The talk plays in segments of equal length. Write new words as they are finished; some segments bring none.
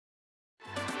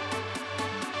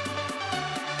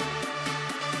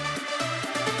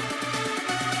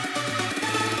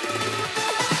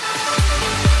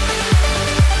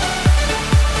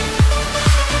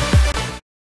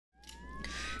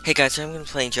Hey guys, so I'm going to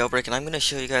be playing Jailbreak, and I'm going to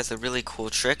show you guys a really cool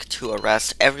trick to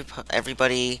arrest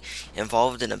everybody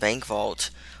involved in a bank vault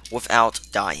without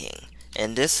dying.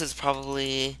 And this is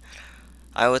probably,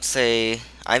 I would say,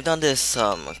 I've done this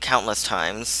countless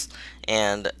times,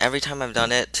 and every time I've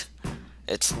done it,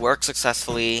 it's worked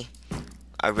successfully.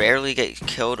 I rarely get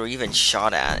killed or even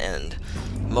shot at, and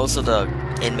most of the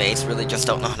inmates really just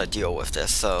don't know how to deal with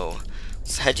this. So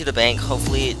let's head to the bank.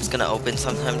 Hopefully it's going to open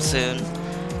sometime soon.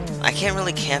 I can't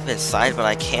really camp inside, but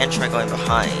I can try going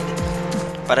behind.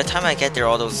 By the time I get there,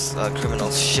 all those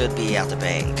criminals should be at the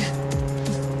bank.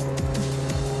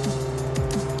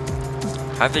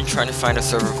 I've been trying to find a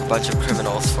server with a bunch of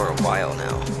criminals for a while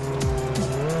now.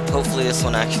 Hopefully this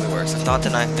one actually works. If not,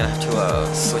 then I'm gonna have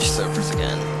to switch servers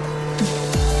again.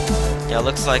 Yeah, it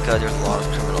looks like there's a lot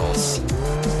of criminals.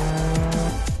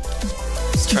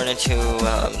 Let's turn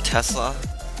into Tesla.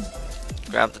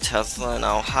 Grab the Tesla and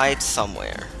I'll hide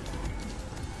somewhere.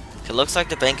 It looks like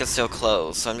the bank is still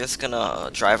closed, so I'm just gonna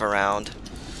drive around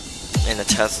in the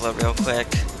Tesla real quick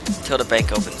until the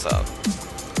bank opens up.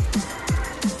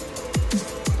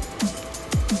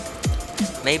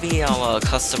 Maybe I'll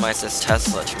customize this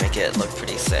Tesla to make it look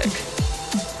pretty sick.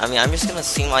 I mean, I'm just gonna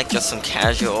seem like just some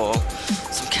casual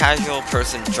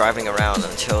person driving around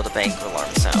until the bank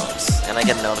alarm sounds, and I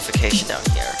get a notification down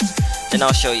here. Then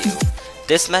I'll show you.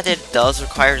 This method does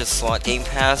require the slot game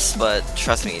pass, but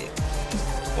trust me,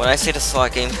 when I say the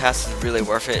slot game pass is really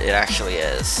worth it, it actually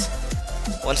is.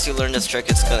 Once you learn this trick,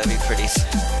 it's gonna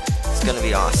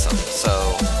be awesome.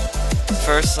 So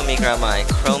first, let me grab my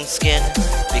chrome skin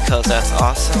because that's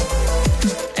awesome.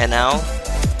 And now,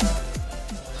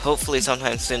 hopefully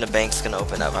sometime soon the bank's gonna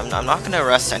open up. I'm not gonna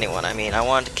arrest anyone. I mean, I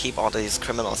want to keep all these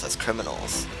criminals as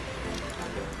criminals.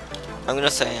 I'm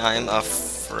gonna say I'm a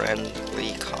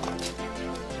friendly cop.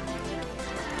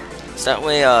 So that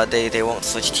way they won't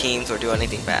switch teams or do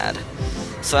anything bad.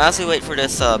 So as we wait for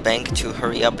this bank to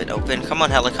hurry up and open, come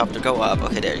on helicopter, go up.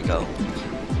 Okay, there you go.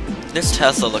 This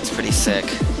Tesla looks pretty sick.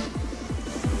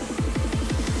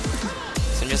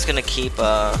 So I'm just gonna keep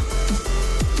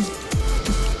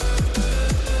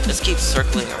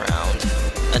circling around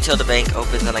until the bank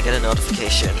opens and I get a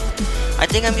notification. I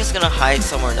think I'm just gonna hide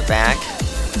somewhere in the back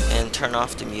and turn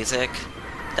off the music.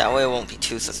 That way it won't be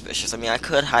too suspicious. I mean, I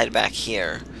could hide back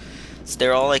here. So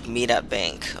they're all like meet at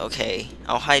bank. Okay,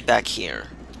 I'll hide back here.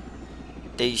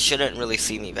 They shouldn't really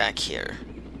see me back here.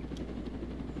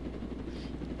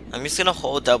 I'm just gonna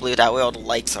hold W, that way all the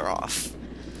lights are off.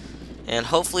 And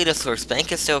hopefully this works.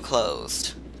 Bank is still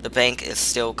closed. The bank is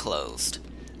still closed.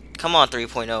 Come on,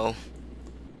 3.0.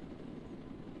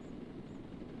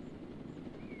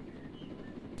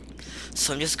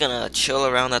 So I'm just gonna chill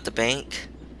around at the bank.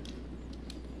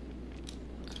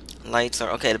 Lights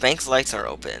are okay, the bank's lights are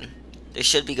open. They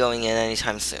should be going in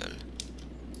anytime soon.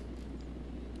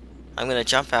 I'm gonna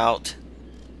jump out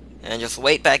and just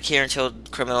wait back here until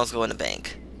criminals go in the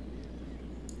bank.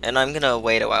 And I'm gonna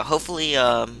wait a while. Hopefully,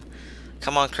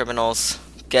 come on criminals,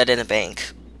 get in the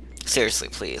bank. Seriously,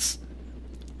 please.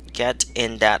 Get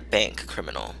in that bank,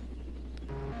 criminal.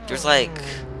 There's like,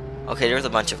 okay, there's a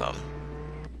bunch of them.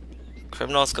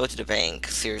 Criminals go to the bank,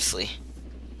 seriously.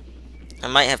 I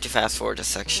might have to fast forward this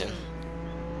section.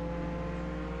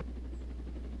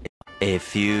 A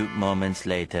few moments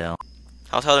later.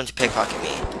 I'll tell them to pickpocket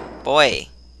me. Boy!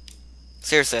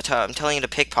 Seriously, I'm telling you to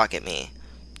pickpocket me.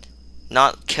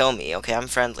 Not kill me, okay? I'm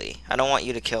friendly. I don't want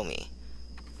you to kill me.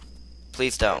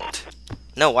 Please don't.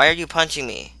 No, why are you punching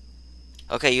me?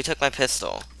 Okay, you took my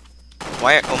pistol. Oh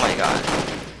my god.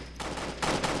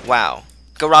 Wow.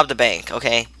 Go rob the bank,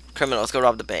 okay? Criminals, go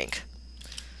rob the bank.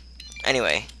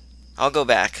 Anyway, I'll go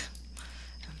back.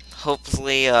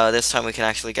 Hopefully, this time we can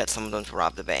actually get some of them to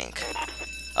rob the bank.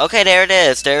 Okay, there it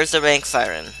is. There's the bank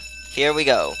siren. Here we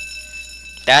go.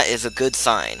 That is a good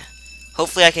sign.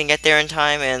 Hopefully I can get there in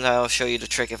time, and I'll show you the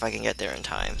trick if I can get there in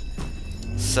time.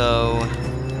 So,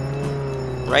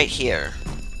 right here.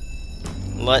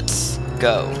 Let's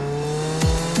go.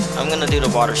 I'm gonna do the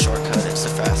water shortcut. It's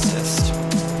the fastest.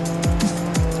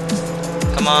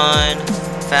 Come on.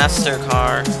 Faster,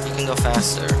 car. You can go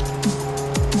faster.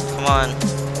 Come on.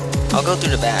 I'll go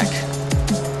through the back.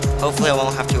 Hopefully I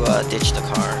won't have to ditch the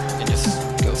car and just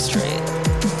go straight.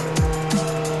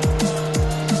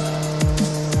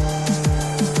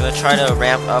 I'm gonna try to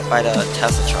ramp up by the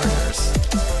Tesla chargers.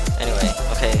 Anyway,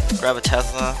 okay, grab a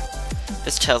Tesla.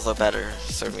 This Tesla better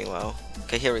serve me well.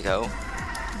 Okay, here we go.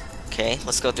 Okay,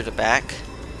 let's go through the back.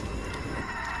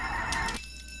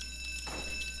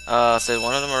 So did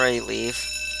one of them already leave?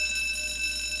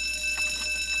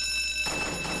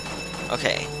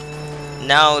 Okay.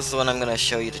 Now is when I'm gonna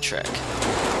show you the trick.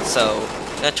 So,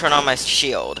 gonna turn on my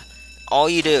shield. All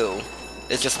you do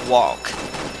is just walk.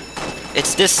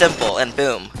 It's this simple, and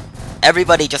boom.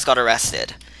 Everybody just got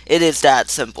arrested. It is that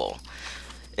simple.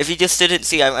 If you just didn't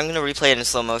see, I'm gonna replay it in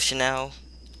slow motion now.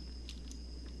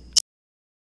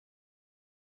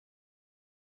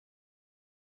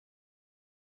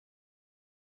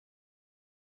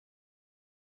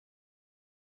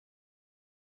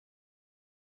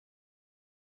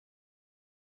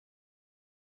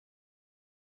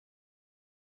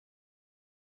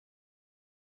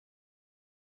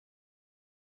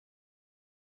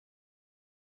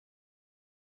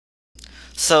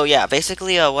 So yeah,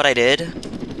 basically what I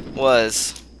did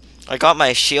was I got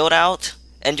my shield out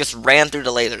and just ran through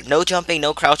the laser. No jumping,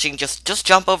 no crouching, just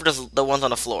jump over the ones on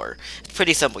the floor. It's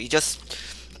pretty simple. You just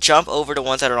jump over the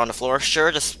ones that are on the floor. Sure,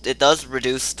 it does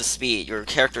reduce the speed, your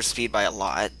character's speed by a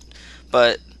lot,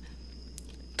 but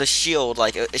the shield,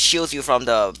 like it shields you from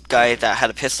the guy that had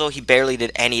a pistol. He barely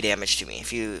did any damage to me.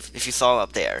 If you saw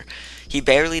up there, he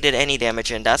barely did any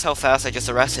damage, and that's how fast I just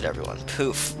arrested everyone.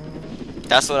 Poof.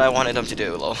 That's what I wanted them to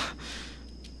do, lol.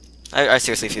 I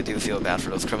seriously do feel bad for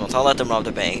those criminals. I'll let them rob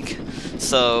the bank.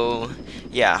 So,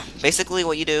 yeah. Basically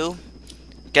what you do,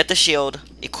 get the shield,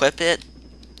 equip it,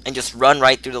 and just run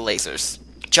right through the lasers.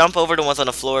 Jump over the ones on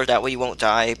the floor, that way you won't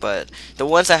die, but the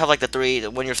ones that have like the three,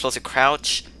 when you're supposed to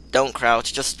crouch, don't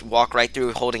crouch, just walk right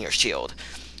through holding your shield.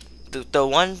 The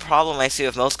one problem I see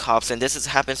with most cops, and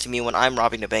happens to me when I'm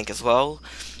robbing the bank as well,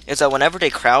 is that whenever they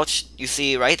crouch, you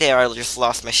see right there I just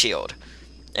lost my shield.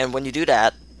 And when you do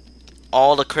that,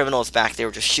 all the criminals back there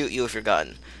will just shoot you with your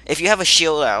gun. If you have a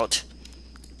shield out,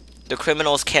 the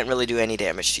criminals can't really do any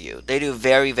damage to you. They do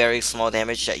very, very small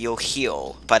damage that you'll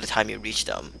heal by the time you reach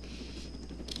them.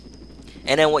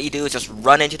 And then what you do is just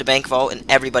run into the bank vault and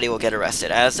everybody will get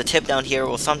arrested. As the tip down here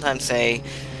will sometimes say,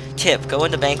 tip, go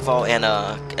in the bank vault and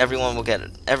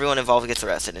everyone involved gets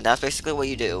arrested. And that's basically what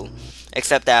you do.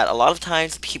 Except that a lot of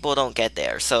times people don't get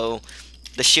there. So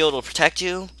the shield will protect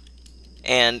you.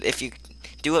 And if you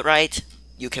do it right,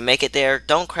 you can make it there.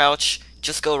 Don't crouch,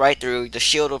 just go right through. The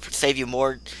shield will save you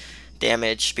more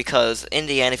damage, because in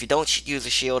the end, if you don't use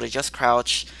the shield and just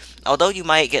crouch, although you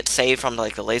might get saved from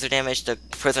like the laser damage, the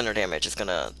prisoner damage is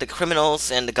the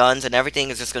criminals and the guns and everything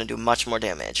is just gonna do much more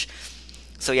damage.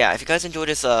 So yeah, if you guys enjoyed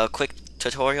this quick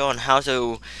tutorial on how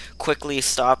to quickly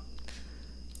stop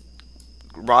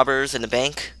robbers in the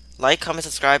bank, like, comment,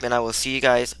 subscribe, and I will see you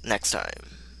guys next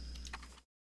time.